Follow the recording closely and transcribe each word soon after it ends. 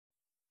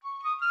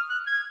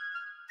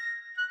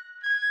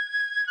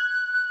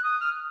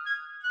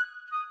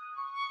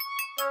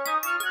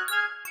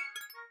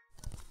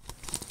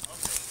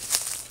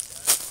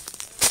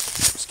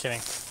Just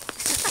kidding.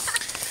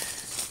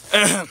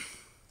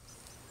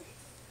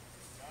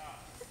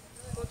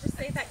 We'll just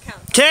say that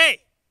counts. Okay.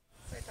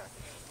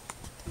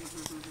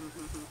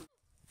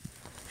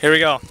 Here we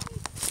go.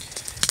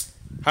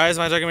 Hi, this is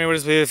my documentary. What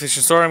is believed a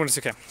fiction story? I'm going to say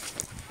okay.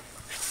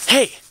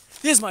 Hey,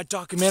 this is my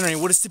documentary.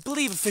 What is to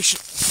believe a fiction?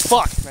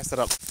 Fuck, messed it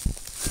up.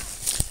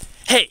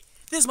 Hey,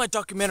 this is my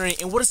documentary,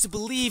 and what is to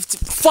believe to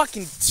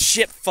fucking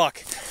shit?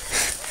 Fuck.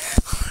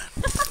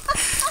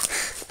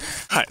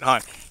 Alright, hold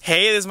on.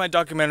 Hey, this is my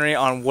documentary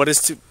on what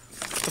is to.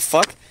 What the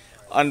fuck?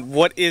 On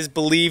what is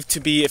believed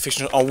to be a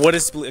fiction. On what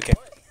is believed. Okay.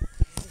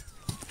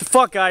 The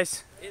fuck,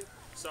 guys.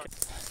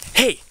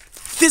 Hey,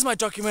 this is my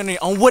documentary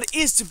on what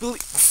is to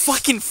believe.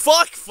 Fucking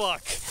fuck.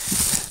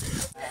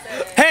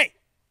 Hey!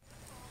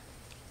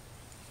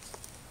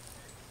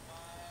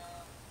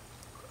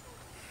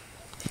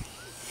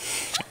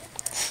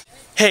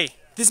 Hey,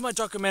 this is my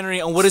documentary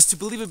on what is to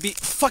believe it be.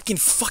 Fucking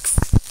fuck.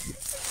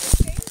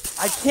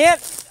 I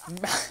can't.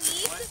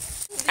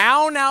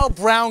 Ow now,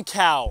 brown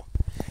cow.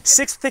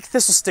 6 thick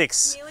thistle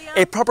sticks.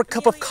 A proper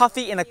cup of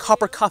coffee in a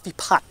copper coffee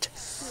pot.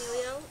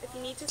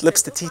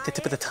 Lips to teeth, the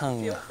tip of the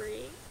tongue.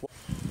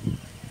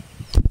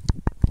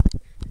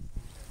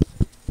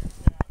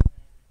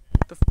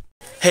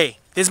 Hey,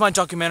 this is my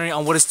documentary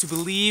on what is to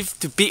believe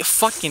to be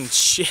fucking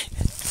shit.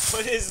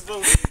 What is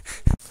believe?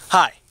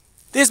 Hi,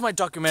 this is my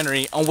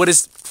documentary on what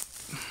is.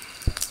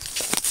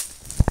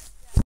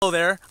 Hello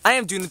there, I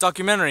am doing a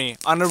documentary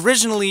on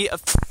originally a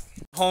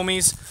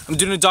homies. I'm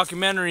doing a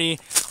documentary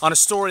on a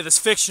story that's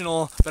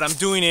fictional, but I'm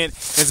doing it,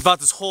 and it's about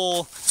this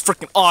hole. It's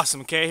freaking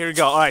awesome, okay? Here we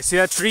go. Alright, see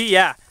that tree?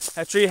 Yeah,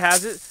 that tree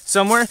has it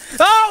somewhere.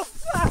 Oh!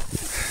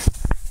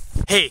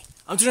 Hey,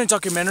 I'm doing a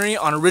documentary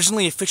on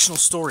originally a fictional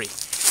story.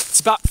 It's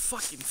about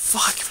fucking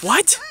fuck.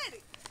 What?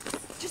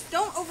 Just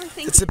don't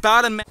overthink It's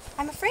about a man.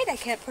 I'm afraid I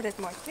can't put it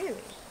more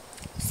clearly.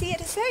 See,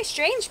 it is very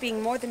strange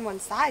being more than one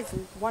size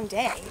in one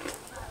day.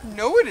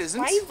 No, it isn't.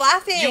 Why are you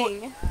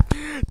laughing?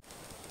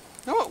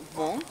 No, it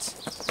won't.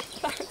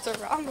 That's a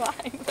wrong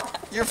line.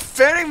 You're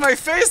fanning my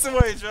face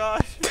away,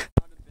 Josh.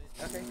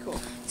 Okay, cool.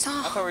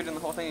 Stop. I thought we were doing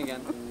the whole thing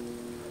again.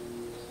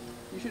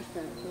 You should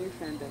fan. Can you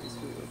fan Debbie's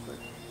food real quick?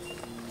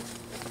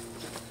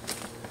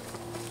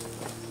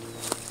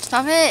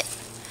 Stop it,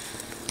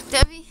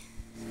 Debbie.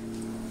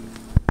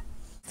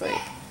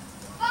 Like.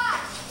 5,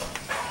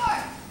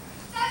 4,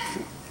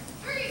 7,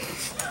 3,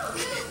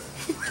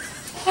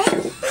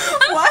 2.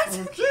 What?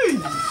 Okay.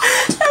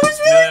 That was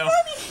really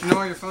funny. You know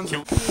where your phone's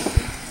at?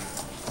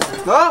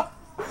 Oh!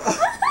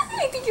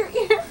 I think your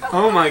ear.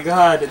 Oh my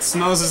god, it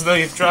smells as though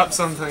you've dropped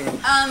something.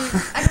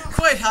 I don't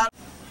Quite hot.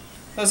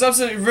 That was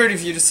absolutely rude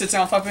of you to sit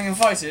down fucking and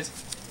fight it.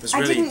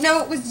 I didn't know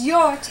it was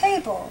your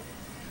table.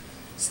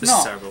 This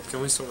is terrible.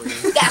 Can we start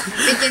again? That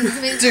begins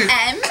with Dude.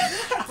 M.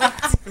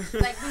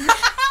 Like,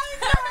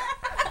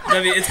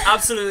 Debbie, it's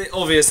absolutely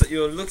obvious that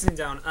you're looking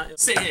down at.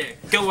 Sit here.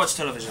 Go watch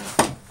television.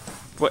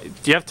 What? Do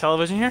you have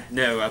television here?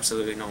 No,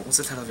 absolutely not. What's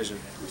a television?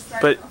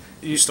 But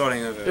You're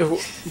starting over.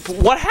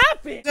 what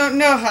happened? Don't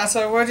know,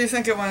 Hatta. Where do you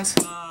think it went?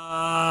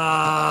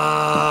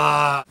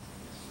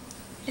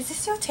 Is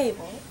this your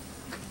table?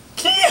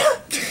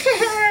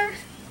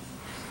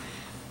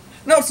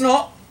 No, it's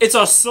not. It's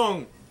our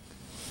song.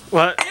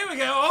 What? Here we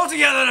go, all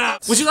together now.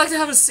 Would you like to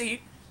have a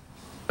seat?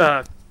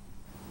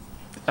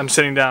 I'm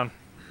sitting down.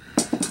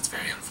 That's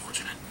very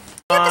unfortunate.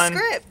 Get the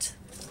script.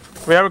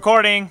 We are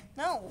recording.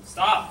 No.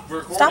 Stop. We're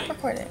recording. Stop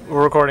recording.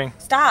 We're recording.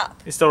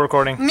 Stop. It's still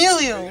recording.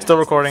 Emilio. Still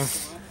recording.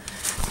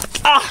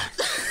 Ah!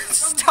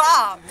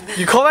 Stop.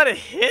 You call that a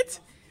hit?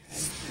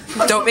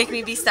 Don't make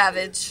me be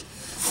savage.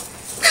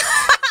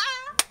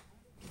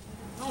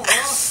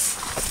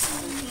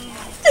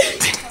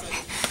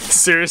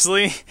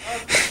 Seriously?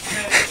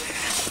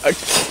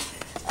 Okay.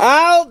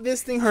 Ow!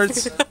 This thing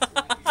hurts.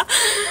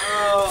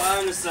 Oh, I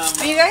understand.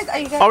 Are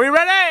you guys? Are we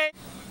ready?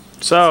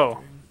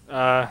 So,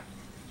 you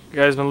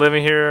guys been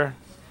living here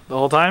the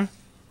whole time?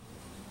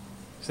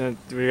 Were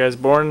you guys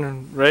born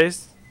and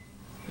raised?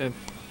 I'm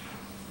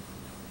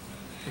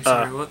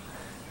sorry, what?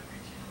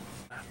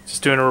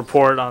 Just doing a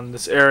report on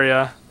this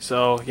area.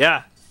 So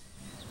yeah,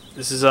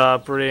 this is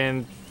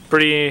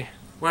pretty.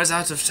 Where's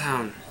out of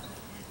town?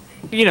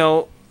 You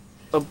know,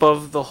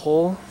 above the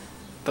hole,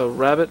 the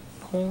rabbit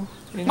hole.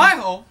 You know? My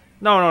hole.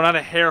 No, not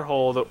a hair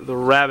hole. The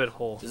rabbit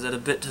hole. Is that a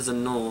bit to the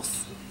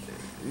north?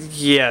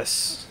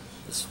 Yes.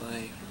 This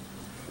way.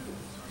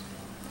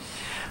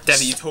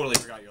 Debbie, you totally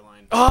forgot your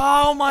line.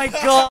 Oh my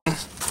god.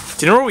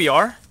 Do you know where we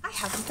are? I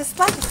haven't the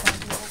slightest idea.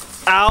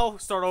 Ow!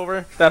 Start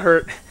over. That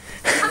hurt.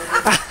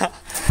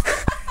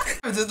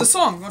 The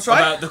song. Want to try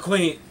it? About the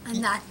queen.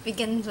 and that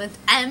begins with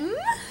M,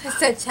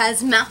 such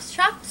as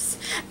mousetraps,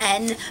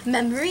 and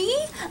memory,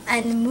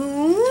 and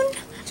moon,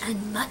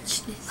 and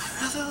muchness.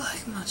 I rather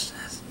like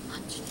muchness.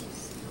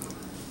 Muchness.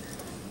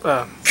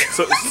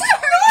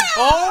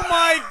 Oh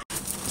my.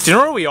 Do you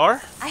know where we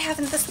are? I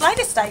haven't the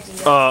slightest idea.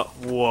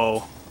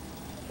 Whoa.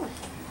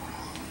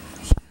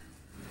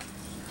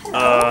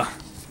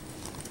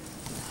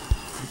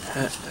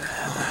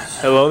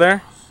 Hello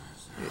there?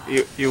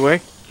 You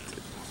awake?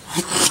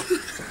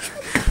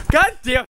 God damn!